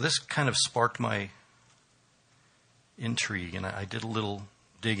 So this kind of sparked my intrigue, and I did a little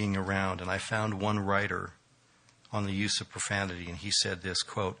digging around, and I found one writer on the use of profanity, and he said this,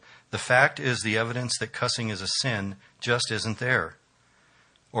 quote, "The fact is the evidence that cussing is a sin just isn't there.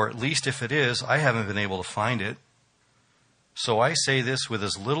 Or at least if it is, I haven't been able to find it. So I say this with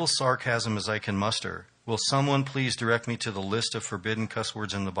as little sarcasm as I can muster. Will someone please direct me to the list of forbidden cuss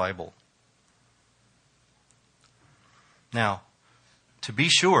words in the Bible?" Now, to be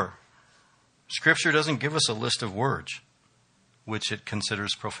sure, Scripture doesn't give us a list of words which it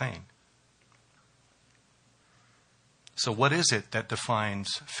considers profane. So what is it that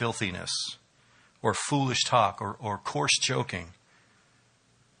defines filthiness or foolish talk or coarse joking?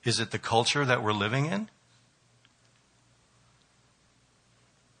 Is it the culture that we're living in?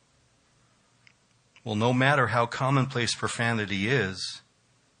 Well, no matter how commonplace profanity is,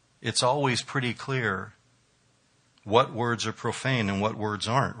 it's always pretty clear what words are profane and what words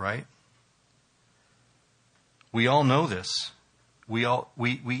aren't, right? We all know this. We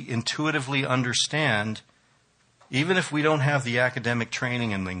intuitively understand, even if we don't have the academic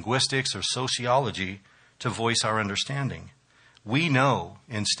training in linguistics or sociology to voice our understanding. We know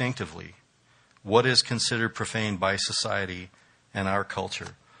instinctively what is considered profane by society and our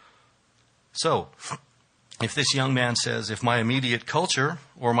culture. So, if this young man says, if my immediate culture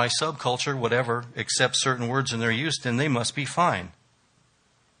or my subculture, whatever, accepts certain words and they're used, then they must be fine.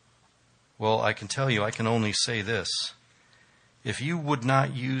 Well, I can tell you, I can only say this. If you would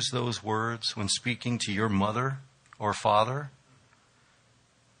not use those words when speaking to your mother or father,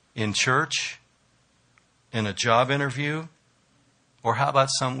 in church, in a job interview, or how about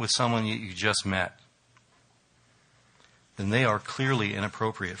with someone you just met, then they are clearly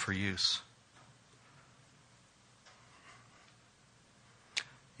inappropriate for use.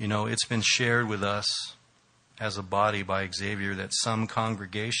 It's been shared with us as a body by Xavier that some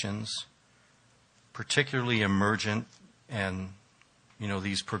congregations, particularly emergent and,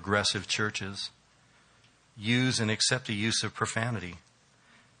 these progressive churches, use and accept the use of profanity.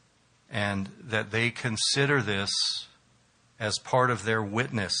 And that they consider this as part of their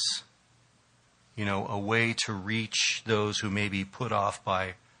witness, a way to reach those who may be put off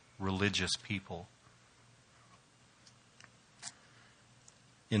by religious people.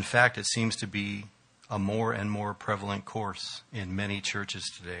 In fact, it seems to be a more and more prevalent course in many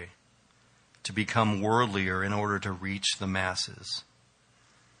churches today to become worldlier in order to reach the masses.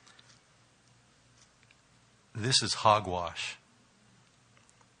 This is hogwash.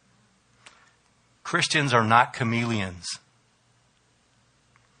 Christians are not chameleons.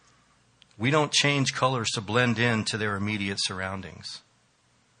 We don't change colors to blend in to their immediate surroundings.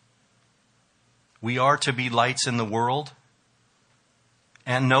 We are to be lights in the world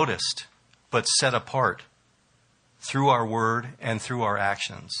and noticed, but set apart through our word and through our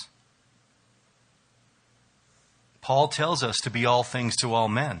actions. Paul tells us to be all things to all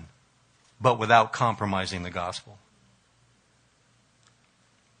men, but without compromising the gospel.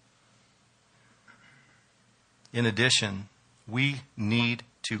 In addition, we need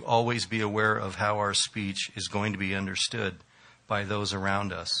to always be aware of how our speech is going to be understood by those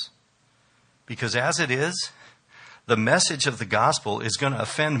around us. Because as it is, the message of the gospel is going to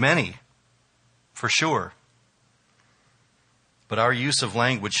offend many, for sure. But our use of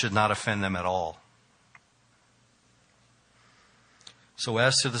language should not offend them at all. So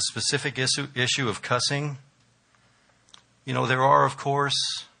as to the specific issue of cussing, there are, of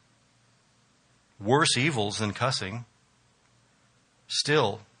course, worse evils than cussing.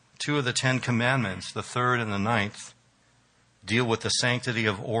 Still, 2 of the 10 commandments, the 3rd and the 9th, deal with the sanctity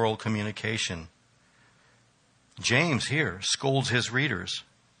of oral communication. James here scolds his readers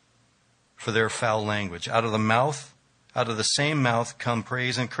for their foul language. Out of the same mouth come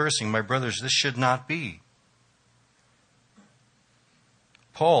praise and cursing. My brothers, this should not be.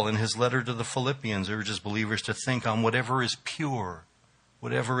 Paul, in his letter to the Philippians, urges believers to think on whatever is pure,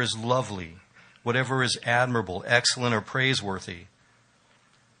 whatever is lovely, whatever is admirable, excellent, or praiseworthy.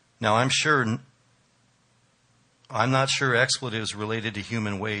 Now, I'm not sure expletives related to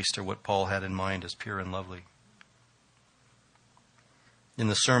human waste are what Paul had in mind as pure and lovely. In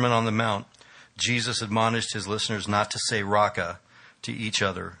the Sermon on the Mount, Jesus admonished his listeners not to say raka to each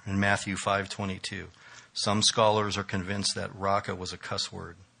other in Matthew 5:22. Some scholars are convinced that raka was a cuss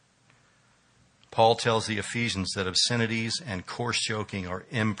word. Paul tells the Ephesians that obscenities and coarse joking are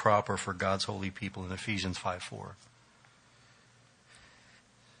improper for God's holy people in Ephesians 5:4.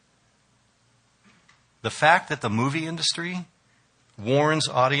 The fact that the movie industry warns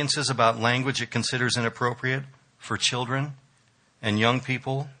audiences about language it considers inappropriate for children and young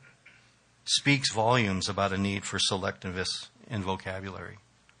people speaks volumes about a need for selectiveness in vocabulary.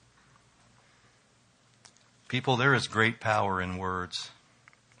 People, there is great power in words.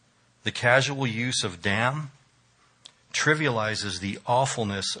 The casual use of damn trivializes the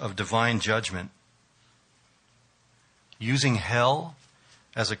awfulness of divine judgment. Using hell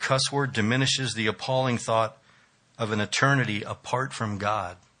as a cuss word diminishes the appalling thought of an eternity apart from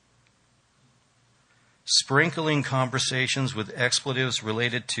God. Sprinkling conversations with expletives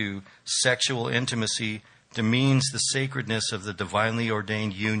related to sexual intimacy demeans the sacredness of the divinely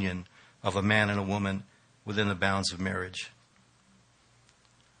ordained union of a man and a woman within the bounds of marriage.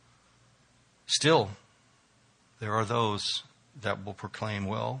 Still, there are those that will proclaim,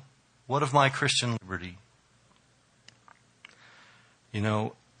 well, what of my Christian liberty?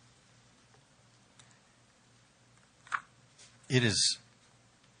 It is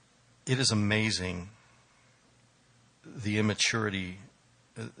amazing the immaturity,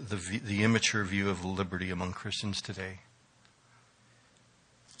 the immature view of liberty among Christians today.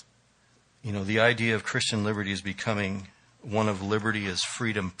 The idea of Christian liberty is becoming one of liberty as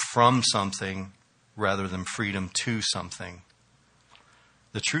freedom from something rather than freedom to something.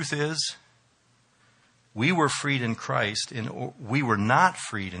 The truth is, we were freed in Christ, we were not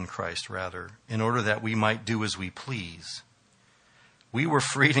freed in Christ, rather, in order that we might do as we please. We were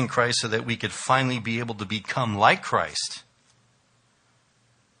freed in Christ so that we could finally be able to become like Christ.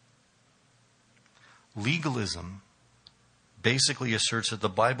 Legalism basically asserts that the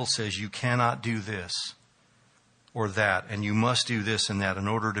Bible says you cannot do this or that, and you must do this and that in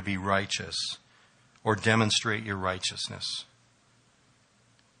order to be righteous or demonstrate your righteousness.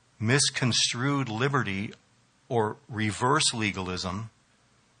 Misconstrued liberty or reverse legalism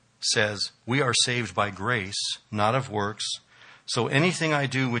says we are saved by grace, not of works. So anything I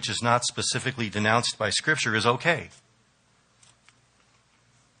do which is not specifically denounced by Scripture is okay.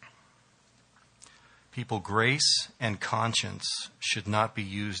 People, grace and conscience should not be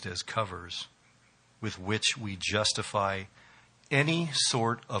used as covers with which we justify any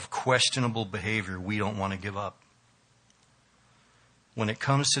sort of questionable behavior we don't want to give up. When it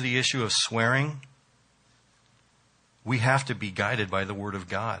comes to the issue of swearing, we have to be guided by the Word of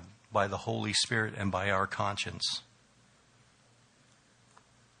God. by the Holy Spirit and by our conscience.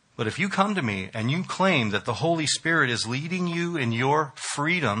 But if you come to me and you claim that the Holy Spirit is leading you in your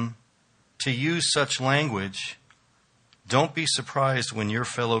freedom to use such language, don't be surprised when your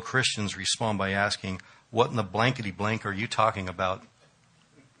fellow Christians respond by asking, what in the blankety blank are you talking about?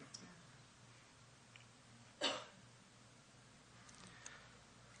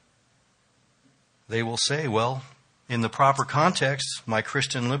 They will say, well, in the proper context, my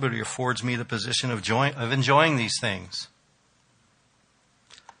Christian liberty affords me the position of enjoying these things.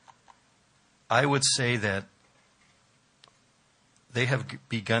 I would say that they have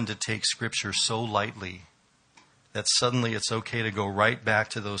begun to take Scripture so lightly that suddenly it's okay to go right back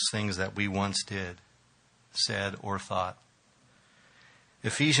to those things that we once did, said, or thought.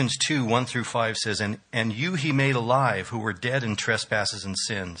 Ephesians 2, 1-5 says, And you he made alive, who were dead in trespasses and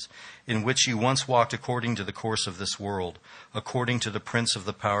sins, in which you once walked according to the course of this world, according to the prince of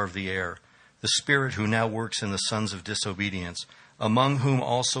the power of the air, the spirit who now works in the sons of disobedience, among whom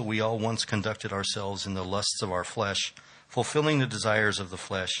also we all once conducted ourselves in the lusts of our flesh, fulfilling the desires of the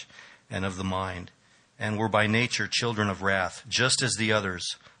flesh and of the mind, and were by nature children of wrath, just as the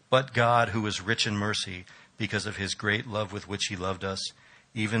others. But God, who is rich in mercy, because of his great love with which he loved us,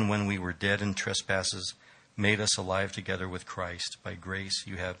 even when we were dead in trespasses, made us alive together with Christ. By grace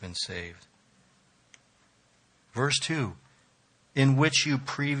you have been saved. Verse 2, in which you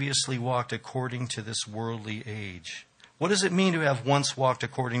previously walked according to this worldly age. What does it mean to have once walked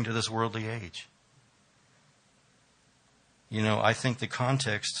according to this worldly age? You know, I think the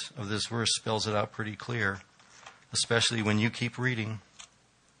context of this verse spells it out pretty clear, especially when you keep reading.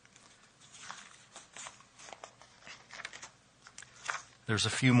 There's a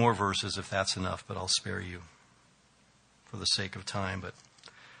few more verses if that's enough, but I'll spare you for the sake of time. But,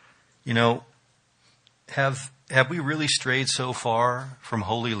 you know, have we really strayed so far from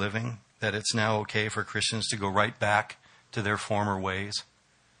holy living that it's now okay for Christians to go right back to their former ways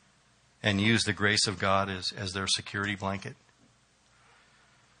and use the grace of God as their security blanket?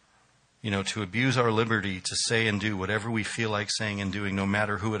 You know, to abuse our liberty to say and do whatever we feel like saying and doing, no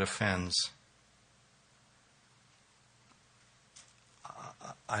matter who it offends.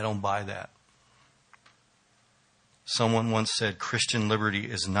 I don't buy that. Someone once said, Christian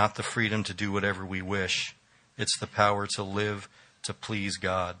liberty is not the freedom to do whatever we wish. It's the power to live to please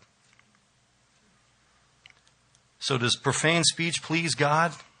God. So does profane speech please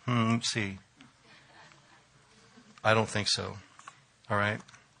God? Let's see. I don't think so. All right?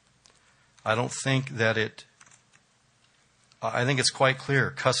 I don't think that I think it's quite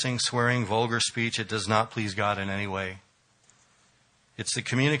clear. Cussing, swearing, vulgar speech, it does not please God in any way. It's the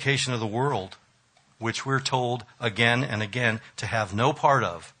communication of the world, which we're told again and again to have no part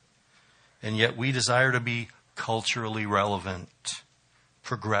of. And yet we desire to be culturally relevant,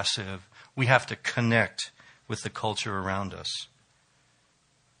 progressive. We have to connect with the culture around us.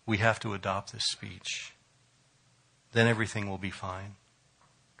 We have to adopt this speech. Then everything will be fine.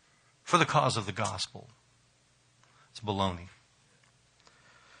 For the cause of the gospel. It's baloney.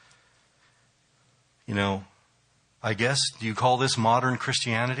 You know, I guess, do you call this modern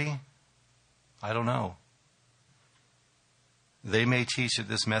Christianity? I don't know. They may teach that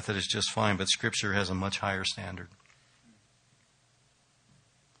this method is just fine, but Scripture has a much higher standard.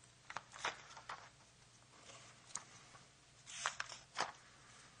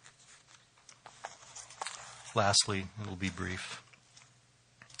 Lastly, it'll be brief.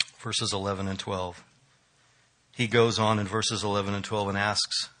 Verses 11 and 12. He goes on in verses 11 and 12 and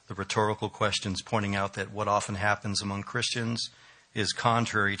asks the rhetorical questions, pointing out that what often happens among Christians is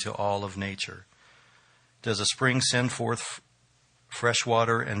contrary to all of nature. Does a spring send forth fresh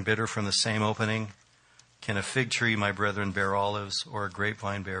water and bitter from the same opening? Can a fig tree, my brethren, bear olives, or a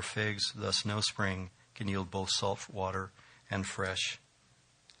grapevine bear figs? Thus no spring can yield both salt water and fresh.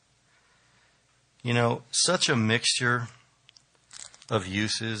 You know, such a mixture of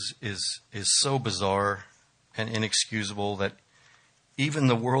uses is so bizarre and inexcusable that even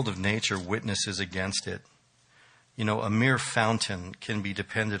the world of nature witnesses against it. You know, a mere fountain can be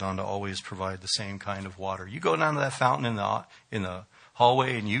depended on to always provide the same kind of water. You go down to that fountain in the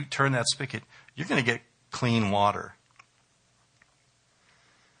hallway and you turn that spigot, you're going to get clean water.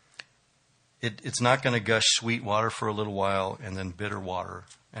 It's not going to gush sweet water for a little while and then bitter water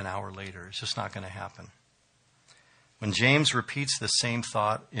an hour later. It's just not going to happen. When James repeats the same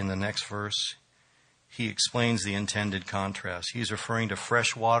thought in the next verse, he explains the intended contrast. He's referring to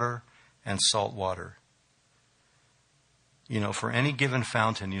fresh water and salt water. You know, for any given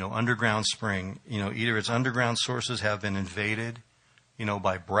fountain, underground spring, either its underground sources have been invaded,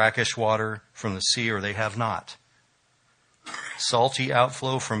 by brackish water from the sea, or they have not. Salty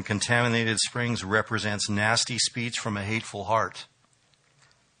outflow from contaminated springs represents nasty speech from a hateful heart.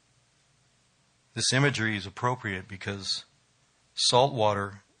 This imagery is appropriate because salt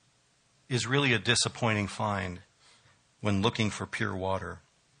water is really a disappointing find when looking for pure water.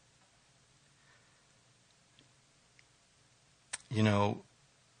 You know,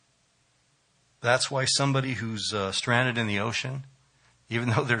 that's why somebody who's stranded in the ocean, even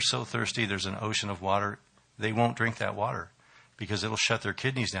though they're so thirsty, there's an ocean of water, they won't drink that water because it'll shut their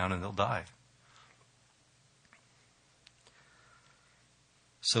kidneys down and they'll die.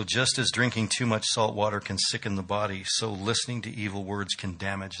 So just as drinking too much salt water can sicken the body, so listening to evil words can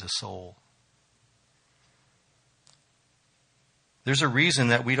damage the soul. There's a reason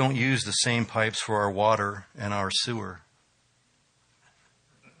that we don't use the same pipes for our water and our sewer.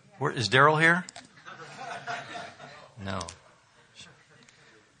 Is Daryl here? No.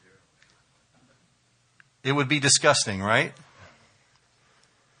 It would be disgusting, right?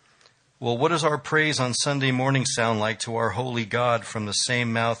 Well, what does our praise on Sunday morning sound like to our holy God from the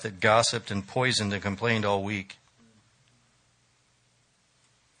same mouth that gossiped and poisoned and complained all week?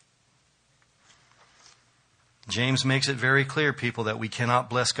 James makes it very clear, people, that we cannot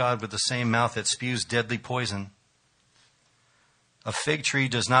bless God with the same mouth that spews deadly poison. A fig tree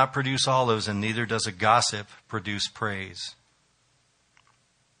does not produce olives, and neither does a gossip produce praise.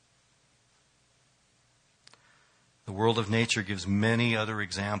 The world of nature gives many other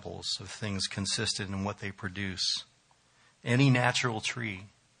examples of things consistent in what they produce. Any natural tree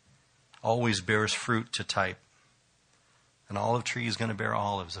always bears fruit to type. An olive tree is going to bear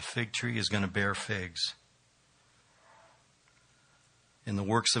olives. A fig tree is going to bear figs. In the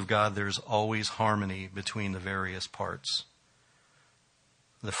works of God, there's always harmony between the various parts.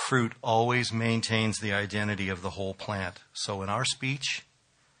 The fruit always maintains the identity of the whole plant. So in our speech,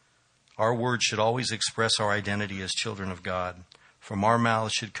 our words should always express our identity as children of God. From our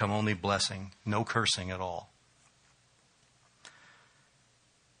mouths should come only blessing, no cursing at all.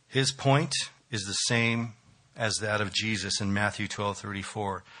 His point is the same as that of Jesus in Matthew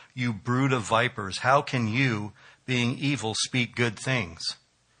 12:34. You brood of vipers, how can you, being evil, speak good things?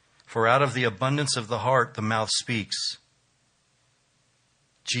 For out of the abundance of the heart, the mouth speaks.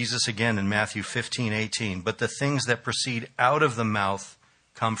 Jesus again in Matthew 15:18. But the things that proceed out of the mouth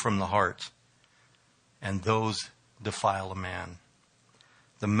come from the heart, and those defile a man.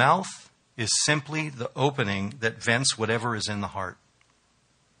 The mouth is simply the opening that vents whatever is in the heart.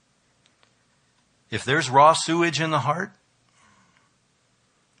 If there's raw sewage in the heart,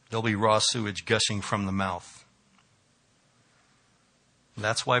 there'll be raw sewage gushing from the mouth.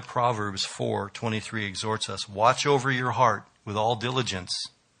 That's why Proverbs 4:23 exhorts us, watch over your heart with all diligence,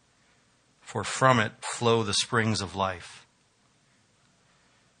 for from it flow the springs of life.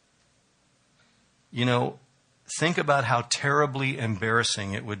 You know, think about how terribly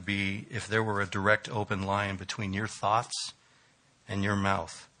embarrassing it would be if there were a direct open line between your thoughts and your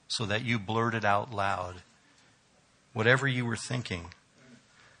mouth, so that you blurted out loud whatever you were thinking.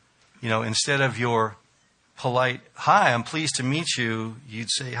 You know, instead of your polite, hi, I'm pleased to meet you,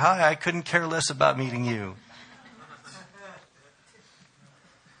 you'd say, hi, I couldn't care less about meeting you.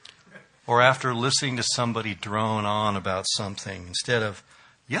 Or after listening to somebody drone on about something, instead of,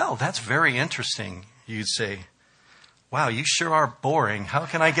 yo, that's very interesting, you'd say, wow, you sure are boring. How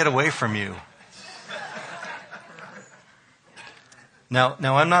can I get away from you? Now,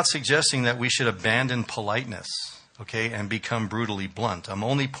 I'm not suggesting that we should abandon politeness, okay, and become brutally blunt. I'm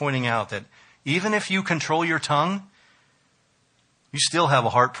only pointing out that even if you control your tongue, you still have a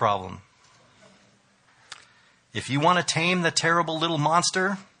heart problem. If you want to tame the terrible little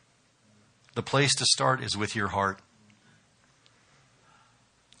monster, the place to start is with your heart.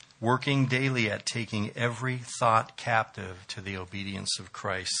 Working daily at taking every thought captive to the obedience of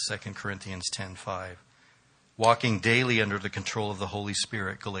Christ, 2 Corinthians 10:5. Walking daily under the control of the Holy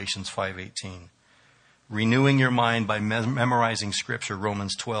Spirit, Galatians 5:18. Renewing your mind by memorizing Scripture,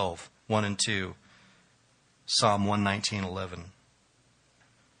 Romans 12:1 and 2. Psalm 119:11.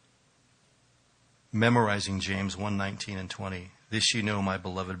 Memorizing James 1:19 and 20. This you know, my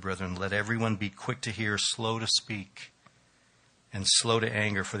beloved brethren, let everyone be quick to hear, slow to speak, and slow to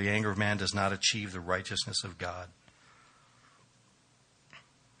anger, for the anger of man does not achieve the righteousness of God.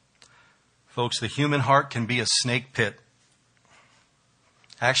 Folks, the human heart can be a snake pit.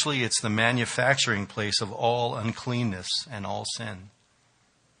 Actually, it's the manufacturing place of all uncleanness and all sin.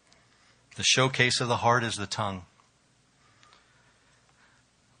 The showcase of the heart is the tongue.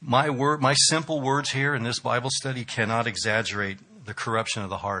 My simple words here in this Bible study cannot exaggerate the corruption of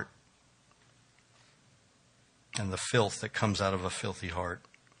the heart and the filth that comes out of a filthy heart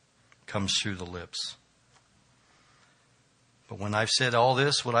comes through the lips. But when I've said all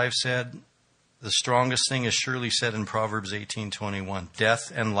this, what I've said, the strongest thing is surely said in Proverbs 18:21.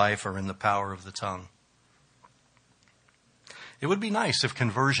 Death and life are in the power of the tongue. It would be nice if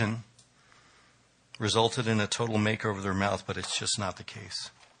conversion resulted in a total makeover of their mouth, but it's just not the case.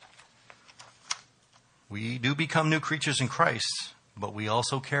 We do become new creatures in Christ, but we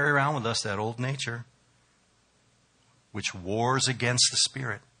also carry around with us that old nature, which wars against the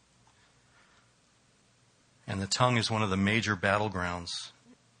Spirit. And the tongue is one of the major battlegrounds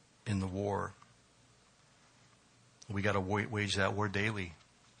in the war. We got to wage that war daily.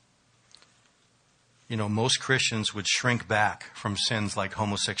 You know, most Christians would shrink back from sins like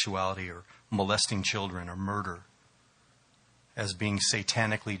homosexuality or molesting children or murder as being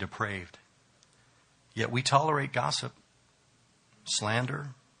satanically depraved. Yet we tolerate gossip, slander,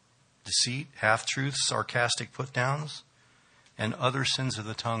 deceit, half-truths, sarcastic put-downs, and other sins of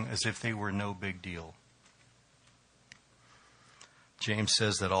the tongue as if they were no big deal. James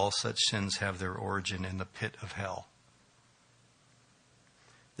says that all such sins have their origin in the pit of hell.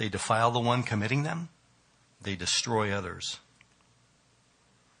 They defile the one committing them. They destroy others.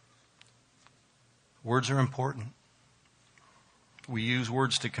 Words are important. We use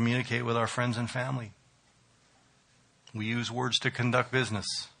words to communicate with our friends and family. We use words to conduct business.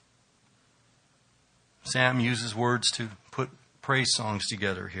 Sam uses words to put praise songs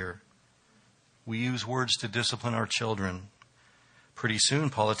together here. We use words to discipline our children. Pretty soon,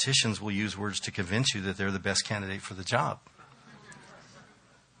 politicians will use words to convince you that they're the best candidate for the job.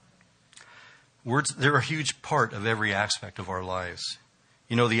 Words, they're a huge part of every aspect of our lives.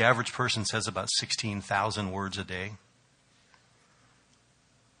 You know, the average person says about 16,000 words a day.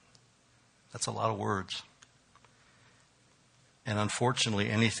 That's a lot of words. And unfortunately,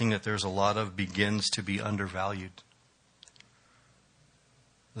 anything that there's a lot of begins to be undervalued.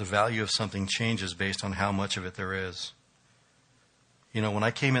 The value of something changes based on how much of it there is. You know, when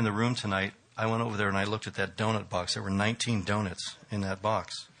I came in the room tonight, I went over there and I looked at that donut box. There were 19 donuts in that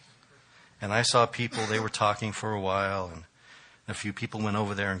box. And I saw people, they were talking for a while, and a few people went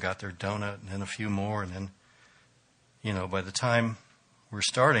over there and got their donut, and then a few more, and then, you know, by the time we're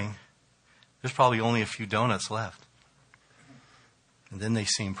starting, there's probably only a few donuts left. And then they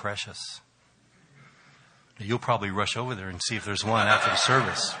seem precious. You'll probably rush over there and see if there's one after the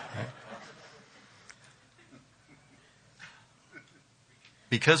service. Right?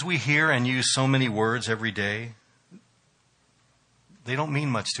 Because we hear and use so many words every day, they don't mean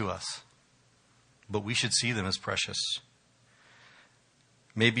much to us. But we should see them as precious.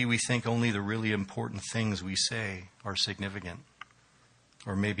 Maybe we think only the really important things we say are significant.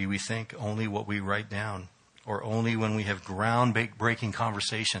 Or maybe we think only what we write down. Or only when we have ground-breaking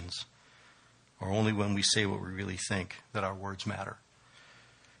conversations. Or only when we say what we really think that our words matter.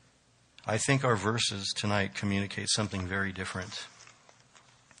 I think our verses tonight communicate something very different.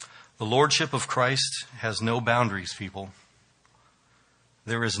 The Lordship of Christ has no boundaries, people.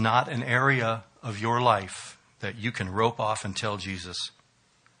 There is not an area of your life that you can rope off and tell Jesus,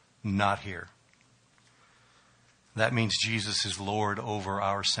 not here. That means Jesus is Lord over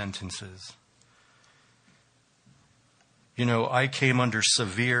our sentences. You know, I came under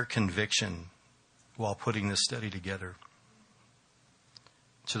severe conviction while putting this study together,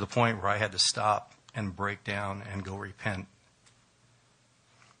 to the point where I had to stop and break down and go repent.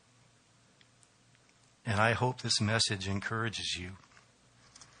 And I hope this message encourages you.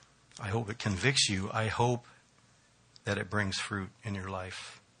 I hope it convicts you. I hope that it brings fruit in your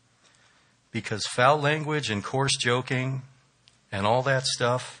life. Because foul language and coarse joking and all that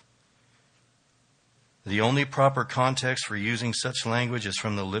stuff, the only proper context for using such language is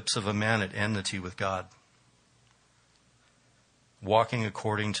from the lips of a man at enmity with God, walking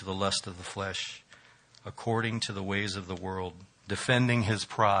according to the lust of the flesh, according to the ways of the world, defending his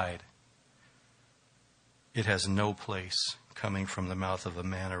pride. It has no place coming from the mouth of a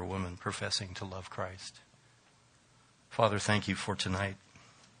man or woman professing to love Christ. Father, thank you for tonight.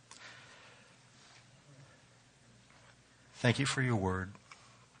 Thank you for your word.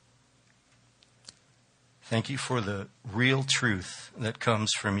 Thank you for the real truth that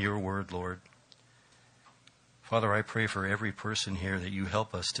comes from your word, Lord. Father, I pray for every person here that you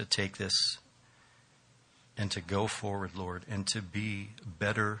help us to take this and to go forward, Lord, and to be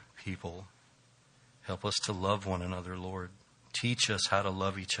better people. Help us to love one another, Lord. Teach us how to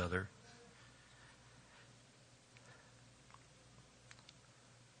love each other.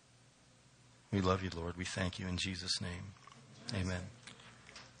 We love you, Lord. We thank you in Jesus' name. Amen.